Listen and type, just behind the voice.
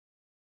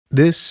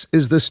This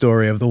is the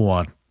story of the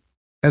one.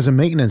 As a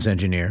maintenance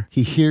engineer,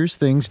 he hears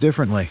things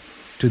differently.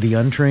 To the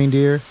untrained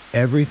ear,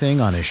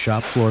 everything on his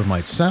shop floor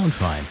might sound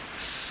fine,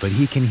 but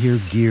he can hear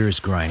gears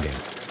grinding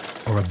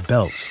or a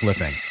belt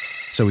slipping.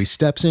 So he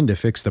steps in to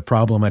fix the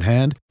problem at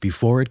hand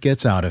before it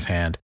gets out of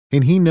hand.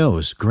 And he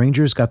knows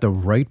Grainger's got the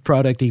right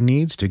product he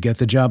needs to get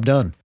the job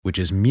done, which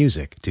is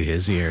music to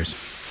his ears.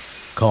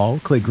 Call,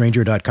 click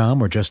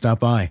Grainger.com, or just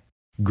stop by.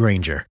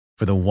 Grainger,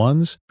 for the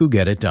ones who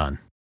get it done.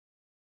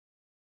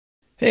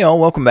 Hey all,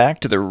 welcome back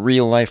to the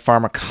Real Life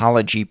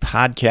Pharmacology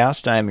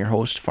Podcast. I am your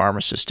host,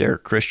 pharmacist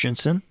Eric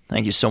Christensen.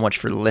 Thank you so much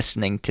for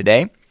listening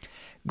today.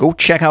 Go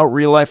check out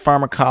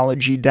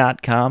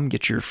reallifepharmacology.com.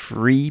 Get your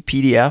free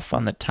PDF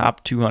on the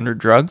top 200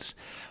 drugs.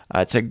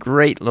 It's a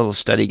great little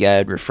study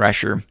guide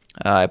refresher.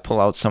 I pull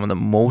out some of the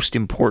most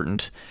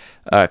important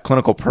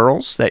clinical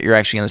pearls that you're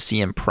actually going to see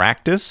in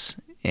practice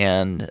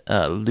and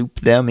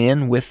loop them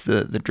in with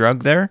the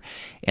drug there.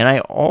 And I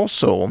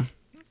also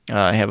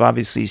have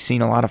obviously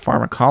seen a lot of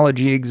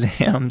pharmacology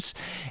exams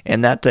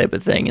and that type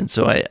of thing. And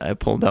so I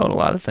pulled out a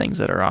lot of things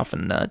that are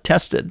often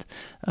tested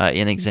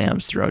in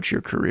exams throughout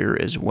your career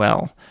as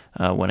well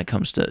when it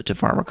comes to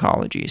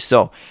pharmacology.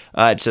 So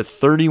it's a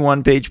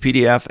 31-page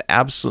PDF,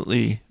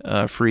 absolutely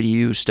free to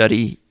use,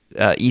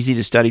 easy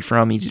to study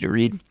from, easy to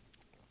read.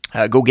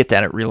 Go get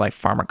that at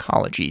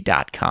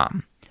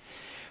reallifepharmacology.com.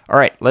 All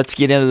right, let's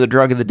get into the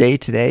drug of the day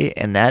today,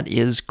 and that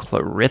is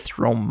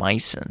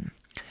clarithromycin.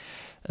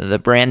 The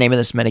brand name of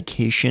this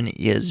medication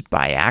is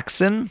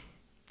Biaxin.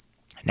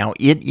 Now,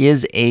 it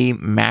is a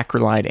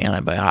macrolide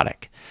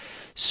antibiotic.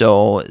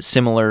 So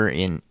similar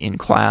in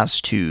class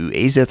to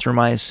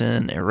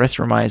azithromycin,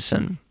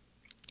 erythromycin.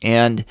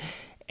 And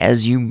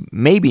as you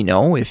maybe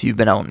know, if you've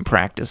been out in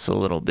practice a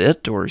little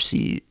bit or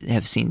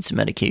have seen some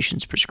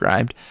medications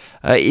prescribed,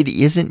 it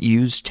isn't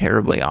used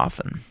terribly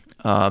often.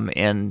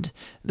 And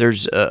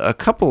there's a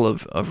couple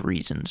of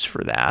reasons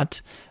for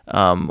that.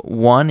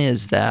 One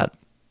is that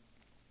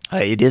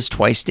it is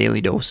twice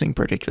daily dosing,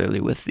 particularly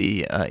with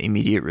the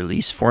immediate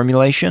release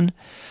formulation.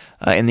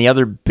 And the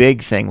other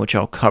big thing, which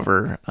I'll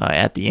cover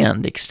at the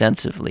end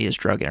extensively, is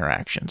drug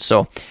interactions.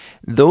 So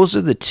those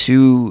are the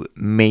two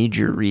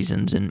major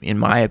reasons, in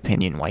my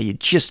opinion, why you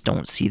just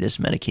don't see this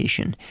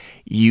medication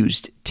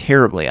used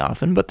terribly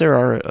often, but there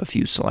are a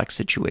few select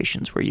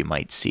situations where you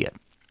might see it.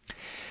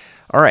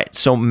 All right,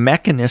 so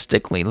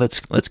mechanistically,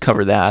 let's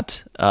cover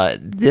that.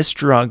 This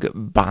drug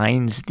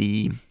binds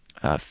the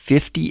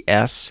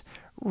 50S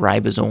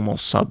ribosomal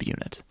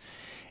subunit.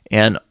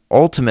 And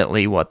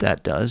ultimately what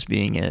that does,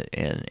 being an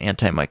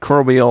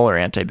antimicrobial or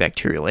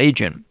antibacterial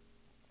agent,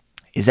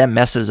 is that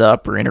messes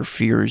up or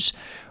interferes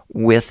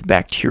with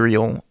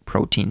bacterial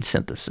protein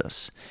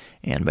synthesis.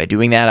 And by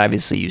doing that,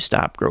 obviously you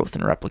stop growth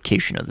and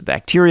replication of the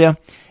bacteria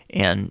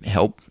and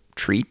help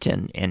treat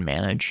and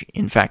manage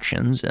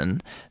infections,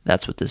 and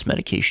that's what this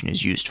medication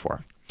is used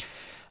for.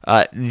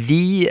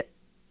 The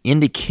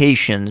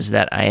indications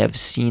that I have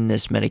seen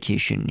this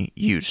medication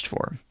used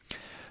for,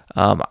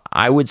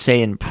 I would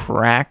say in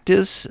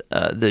practice,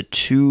 the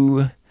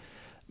two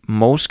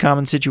most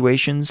common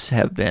situations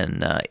have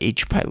been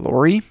H.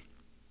 pylori,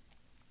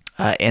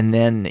 and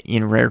then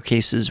in rare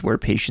cases where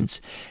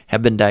patients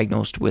have been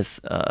diagnosed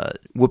with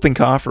whooping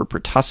cough or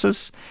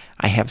pertussis,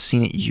 I have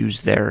seen it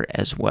used there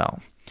as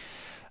well.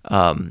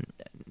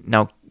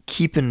 Now,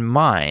 keep in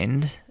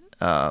mind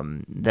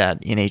that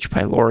in H.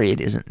 pylori,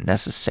 it isn't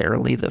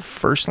necessarily the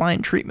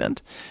first-line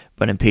treatment,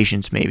 but in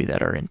patients maybe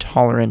that are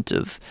intolerant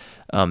of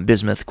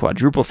bismuth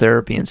quadruple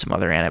therapy and some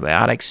other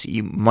antibiotics,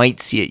 you might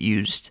see it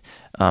used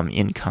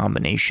in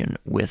combination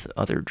with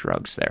other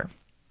drugs there.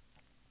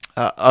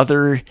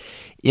 Other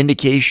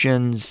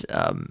indications,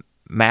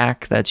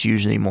 MAC, that's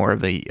usually more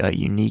of a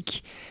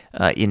unique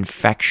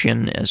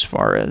infection as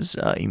far as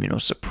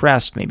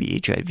immunosuppressed,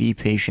 maybe HIV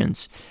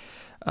patients.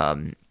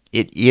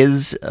 It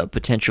is a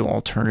potential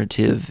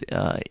alternative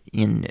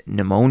in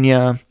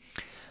pneumonia,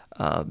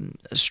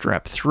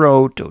 strep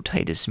throat,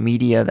 otitis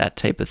media, that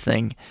type of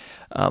thing.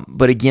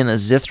 But again,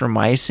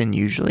 azithromycin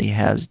usually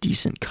has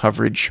decent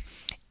coverage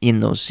in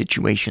those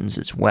situations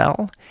as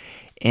well,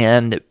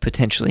 and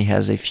potentially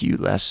has a few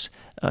less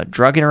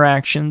drug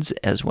interactions,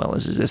 as well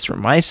as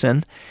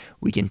azithromycin.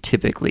 We can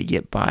typically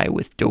get by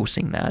with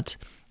dosing that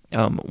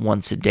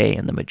once a day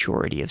in the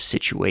majority of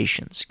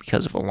situations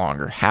because of a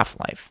longer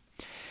half-life.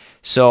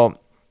 So,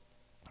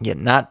 yeah,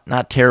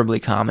 not terribly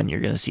common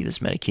you're going to see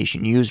this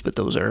medication used, but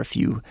those are a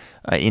few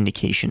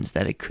indications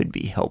that it could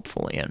be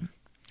helpful in.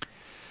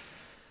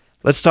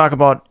 Let's talk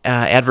about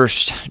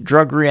adverse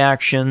drug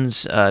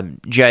reactions.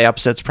 GI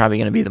upset's probably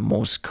going to be the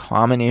most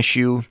common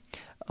issue.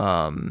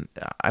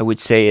 I would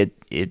say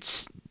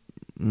it's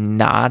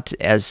not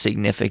as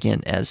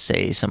significant as,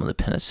 say, some of the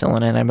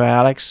penicillin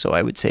antibiotics, so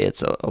I would say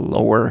it's a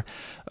lower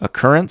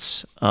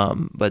occurrence,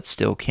 but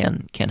still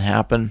can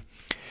happen.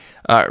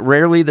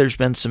 Rarely there's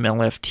been some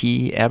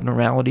LFT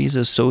abnormalities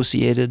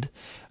associated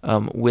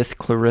with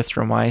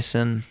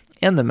clarithromycin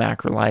and the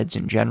macrolides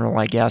in general,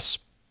 I guess.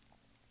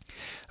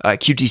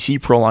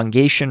 QTc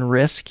prolongation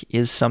risk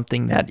is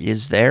something that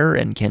is there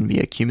and can be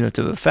a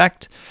cumulative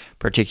effect,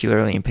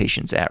 particularly in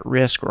patients at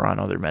risk or on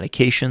other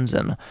medications.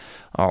 And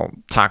I'll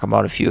talk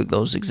about a few of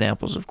those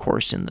examples, of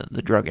course, in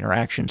the drug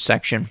interaction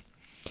section.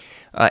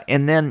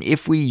 And then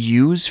if we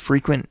use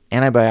frequent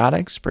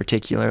antibiotics,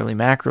 particularly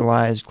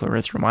macrolides,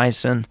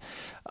 clarithromycin,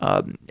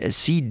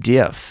 C.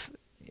 diff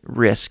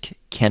risk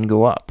can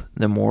go up.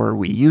 The more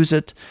we use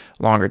it,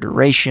 longer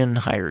duration,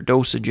 higher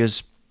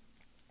dosages.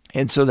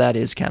 And so that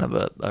is kind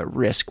of a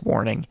risk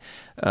warning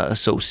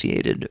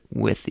associated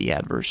with the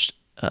adverse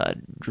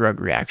drug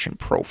reaction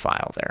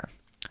profile there.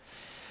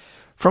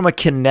 From a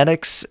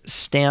kinetics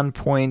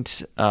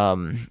standpoint,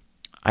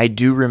 I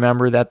do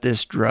remember that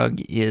this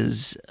drug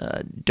is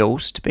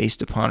dosed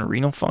based upon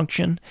renal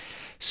function.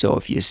 So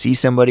if you see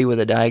somebody with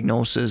a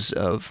diagnosis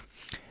of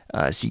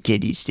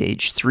CKD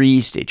stage 3,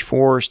 stage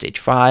 4, stage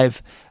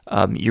 5,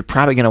 you're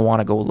probably going to want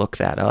to go look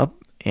that up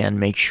and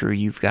make sure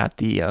you've got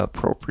the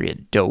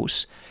appropriate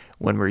dose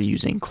when we're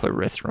using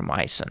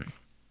clarithromycin.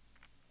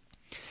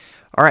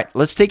 All right,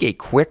 let's take a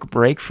quick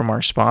break from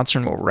our sponsor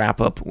and we'll wrap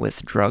up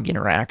with drug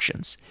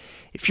interactions.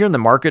 If you're in the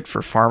market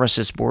for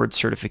pharmacist board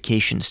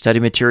certification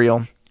study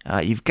material,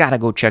 you've got to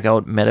go check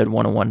out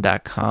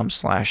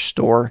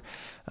med101.com/store.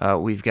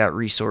 We've got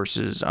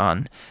resources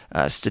on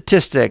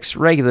statistics,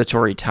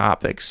 regulatory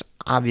topics,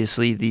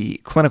 obviously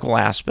the clinical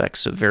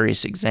aspects of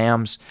various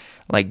exams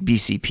like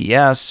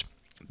BCPS,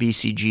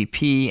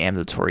 BCGP,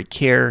 ambulatory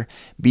care,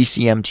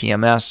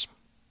 BCMTMS,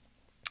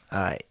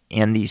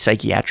 and the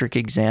psychiatric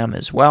exam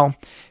as well.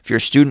 If you're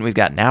a student, we've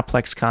got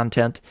NAPLEX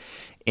content,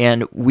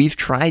 and we've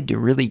tried to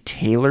really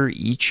tailor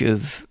each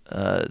of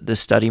the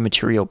study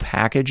material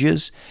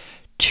packages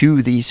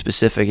to the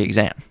specific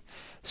exam.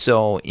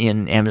 So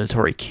in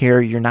ambulatory care,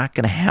 you're not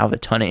going to have a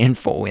ton of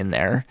info in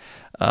there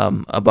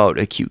about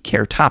acute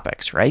care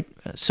topics, right?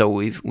 So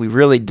we've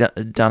really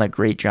done a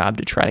great job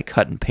to try to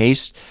cut and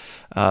paste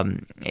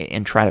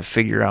and try to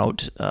figure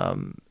out,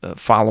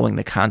 following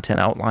the content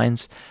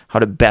outlines, how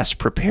to best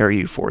prepare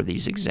you for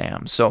these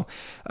exams. So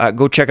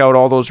go check out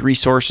all those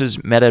resources,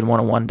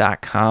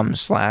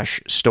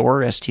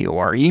 med101.com/store,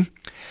 S-T-O-R-E.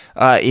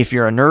 If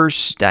you're a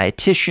nurse,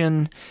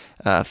 dietitian,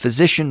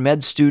 physician,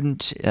 med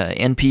student,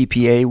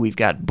 NPPA, we've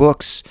got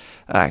books,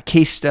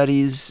 case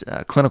studies,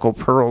 clinical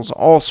pearls,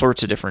 all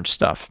sorts of different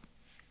stuff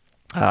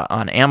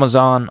on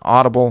Amazon,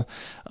 Audible.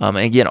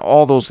 Again,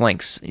 all those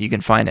links you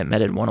can find at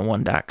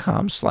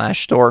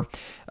med101.com/store.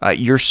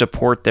 Your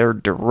support there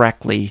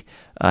directly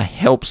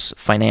helps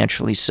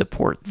financially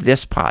support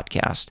this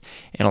podcast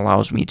and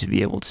allows me to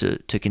be able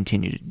to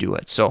continue to do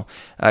it. So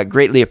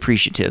greatly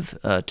appreciative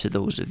to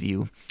those of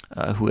you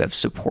who have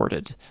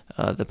supported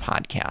the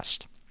podcast.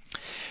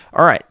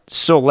 All right,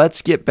 so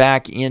let's get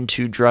back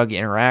into drug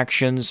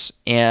interactions.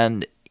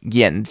 And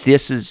again,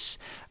 this is,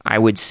 I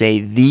would say,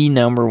 the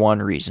number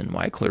one reason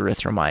why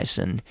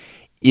clarithromycin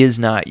is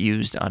not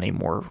used on a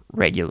more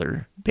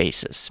regular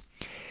basis.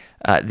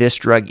 This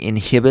drug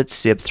inhibits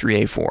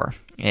CYP3A4.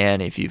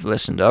 And if you've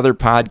listened to other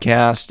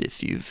podcasts,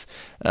 if you've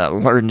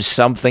learned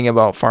something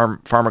about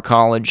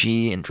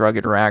pharmacology and drug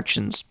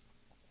interactions,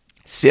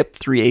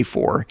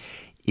 CYP3A4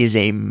 is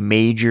a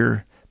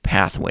major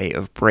pathway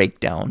of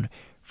breakdown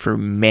for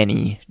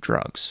many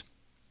drugs,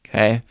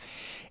 okay?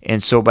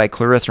 And so by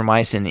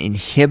clarithromycin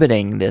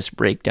inhibiting this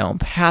breakdown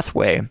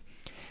pathway,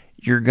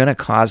 you're going to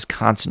cause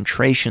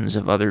concentrations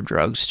of other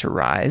drugs to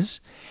rise,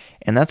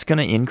 and that's going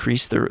to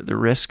increase the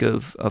risk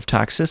of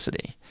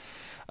toxicity.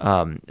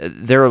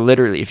 There are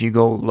literally, if you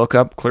go look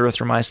up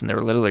clarithromycin, there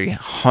are literally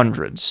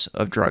hundreds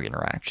of drug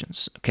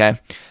interactions, okay?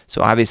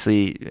 So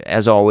obviously,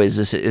 as always,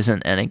 this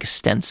isn't an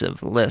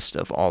extensive list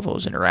of all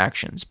those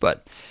interactions,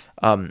 but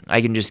I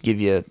can just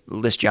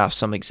list you off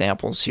some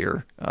examples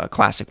here,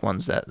 classic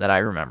ones that I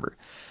remember.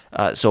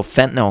 So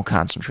fentanyl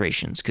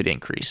concentrations could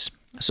increase.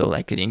 So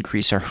that could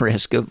increase our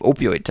risk of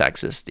opioid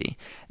toxicity.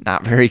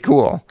 Not very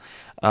cool.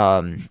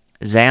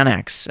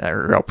 Xanax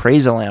or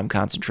alprazolam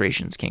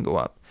concentrations can go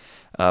up.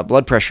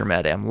 Blood pressure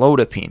med,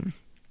 amlodipine,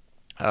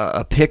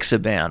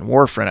 apixaban,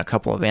 warfarin, a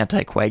couple of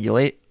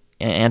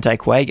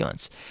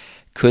anticoagulants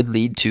could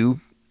lead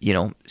to,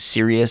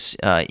 serious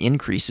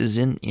increases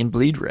in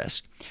bleed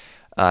risk.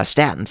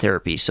 Statin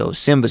therapy, so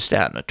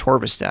simvastatin,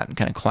 atorvastatin,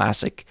 kind of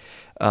classic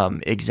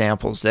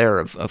examples there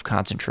of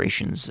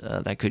concentrations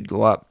that could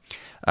go up.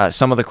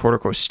 Some of the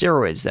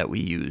corticosteroids that we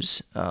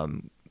use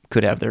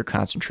could have their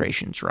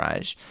concentrations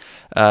rise.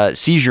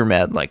 Seizure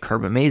med, like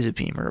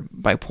carbamazepine, or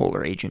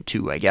bipolar agent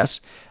 2, I guess,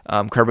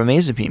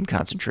 carbamazepine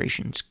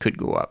concentrations could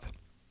go up.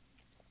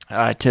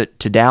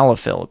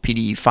 Tadalafil, a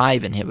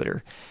PDE5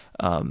 inhibitor,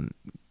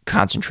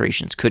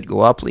 concentrations could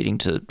go up, leading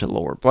to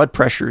lower blood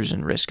pressures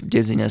and risk of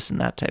dizziness and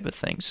that type of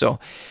thing. So,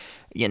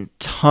 again,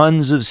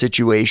 tons of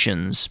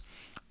situations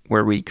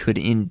where we could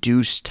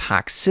induce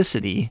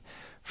toxicity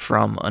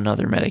from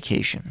another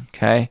medication,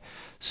 okay?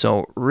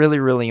 So really,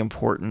 really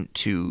important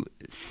to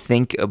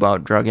think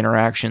about drug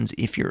interactions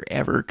if you're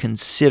ever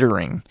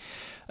considering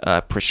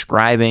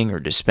prescribing or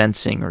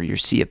dispensing, or you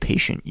see a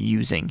patient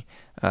using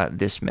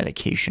this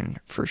medication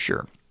for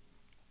sure.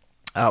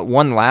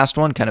 One last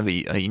one, kind of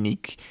a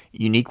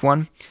unique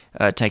one,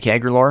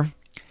 ticagrelor.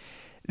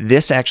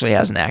 This actually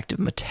has an active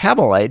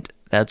metabolite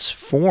that's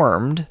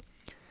formed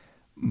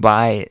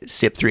by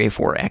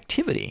CYP3A4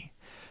 activity.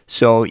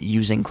 So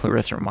using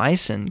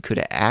clarithromycin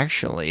could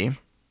actually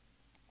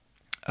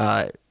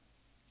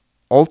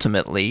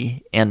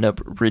ultimately end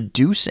up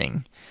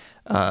reducing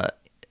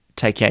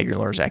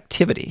ticagrelor's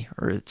activity,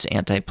 or its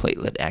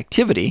antiplatelet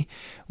activity,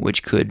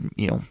 which could,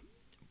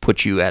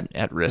 put you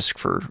at risk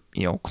for,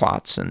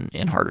 clots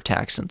and heart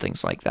attacks and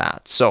things like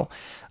that. So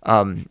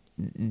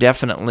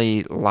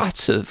definitely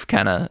lots of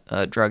kind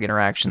of drug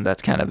interaction.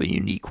 That's kind of a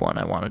unique one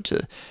I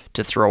wanted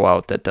to throw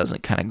out that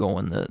doesn't kind of go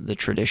in the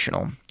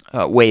traditional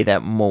way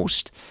that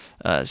most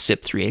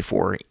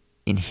CYP3A4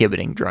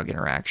 inhibiting drug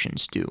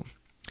interactions do.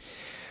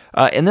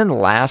 And then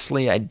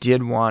lastly, I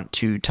did want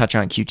to touch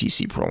on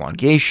QTc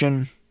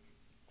prolongation.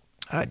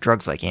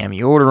 Drugs like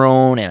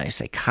amiodarone,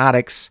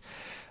 antipsychotics,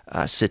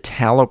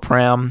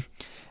 citalopram,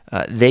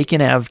 they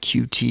can have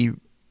QT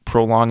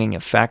prolonging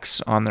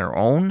effects on their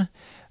own,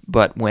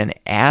 but when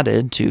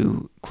added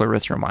to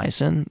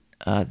clarithromycin,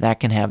 that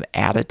can have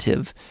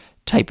additive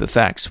type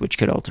effects, which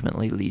could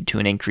ultimately lead to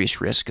an increased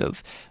risk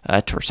of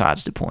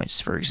torsades de pointes,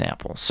 for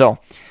example. So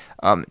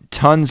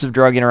tons of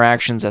drug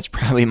interactions. That's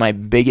probably my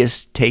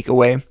biggest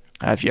takeaway.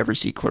 If you ever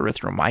see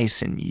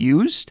clarithromycin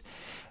used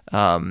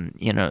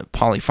in a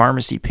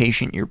polypharmacy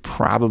patient, you're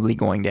probably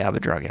going to have a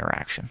drug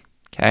interaction.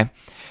 Okay,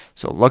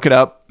 so look it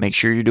up. Make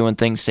sure you're doing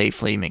things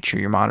safely. Make sure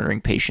you're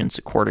monitoring patients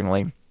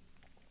accordingly,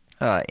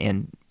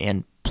 and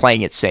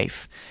playing it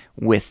safe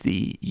with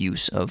the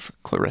use of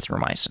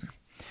clarithromycin.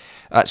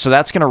 So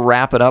that's going to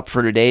wrap it up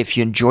for today. If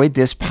you enjoyed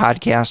this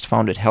podcast,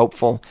 found it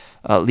helpful,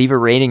 leave a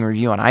rating or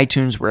review on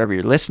iTunes wherever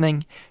you're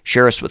listening.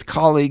 Share us with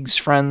colleagues,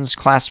 friends,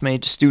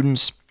 classmates,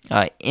 students,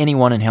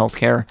 anyone in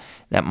healthcare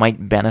that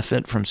might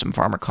benefit from some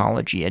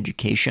pharmacology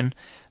education.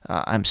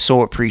 I'm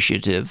so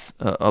appreciative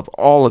of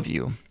all of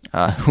you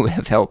who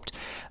have helped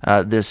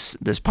this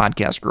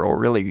podcast grow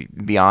really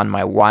beyond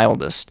my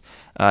wildest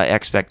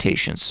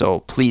expectations. So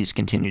please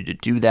continue to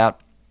do that.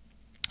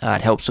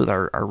 It helps with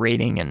our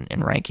rating and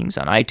rankings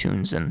on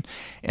iTunes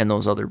and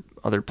those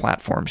other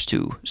platforms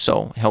too.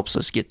 So it helps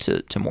us get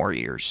to more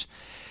ears.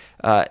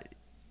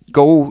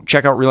 Go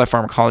check out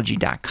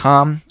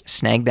reallifepharmacology.com.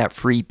 Snag that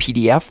free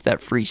PDF,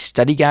 that free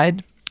study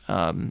guide.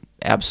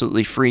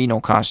 Absolutely free,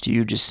 no cost to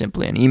you, just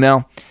simply an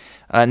email.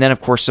 And then,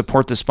 of course,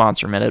 support the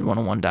sponsor,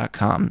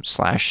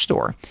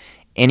 meded101.com/store.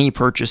 Any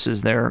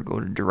purchases there go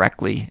to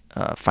directly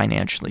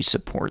financially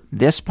support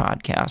this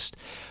podcast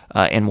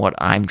and what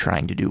I'm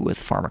trying to do with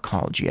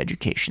pharmacology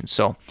education.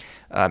 So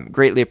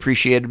greatly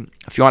appreciated.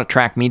 If you want to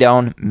track me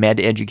down,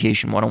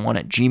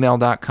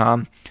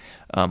 mededucation101@gmail.com.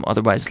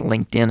 Otherwise,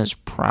 LinkedIn is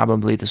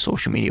probably the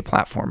social media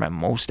platform I'm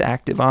most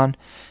active on.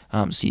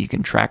 So you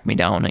can track me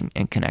down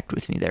and connect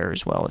with me there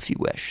as well if you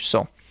wish.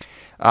 So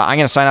I'm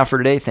going to sign off for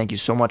today. Thank you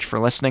so much for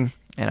listening,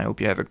 and I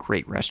hope you have a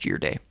great rest of your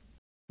day.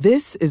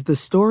 This is the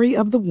story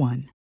of the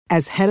one.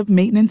 As head of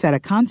maintenance at a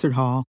concert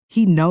hall,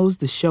 he knows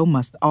the show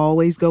must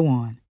always go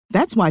on.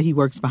 That's why he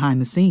works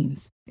behind the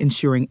scenes,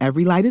 ensuring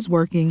every light is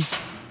working,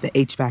 the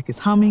HVAC is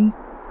humming,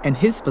 and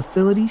his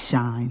facility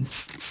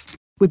shines.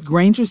 With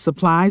Grainger's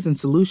supplies and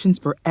solutions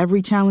for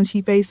every challenge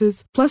he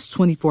faces, plus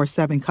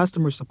 24/7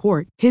 customer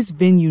support, his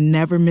venue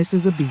never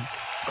misses a beat.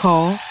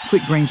 Call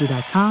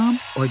quickgrainger.com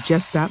or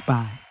just stop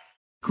by.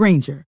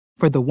 Grainger,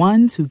 for the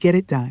ones who get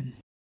it done.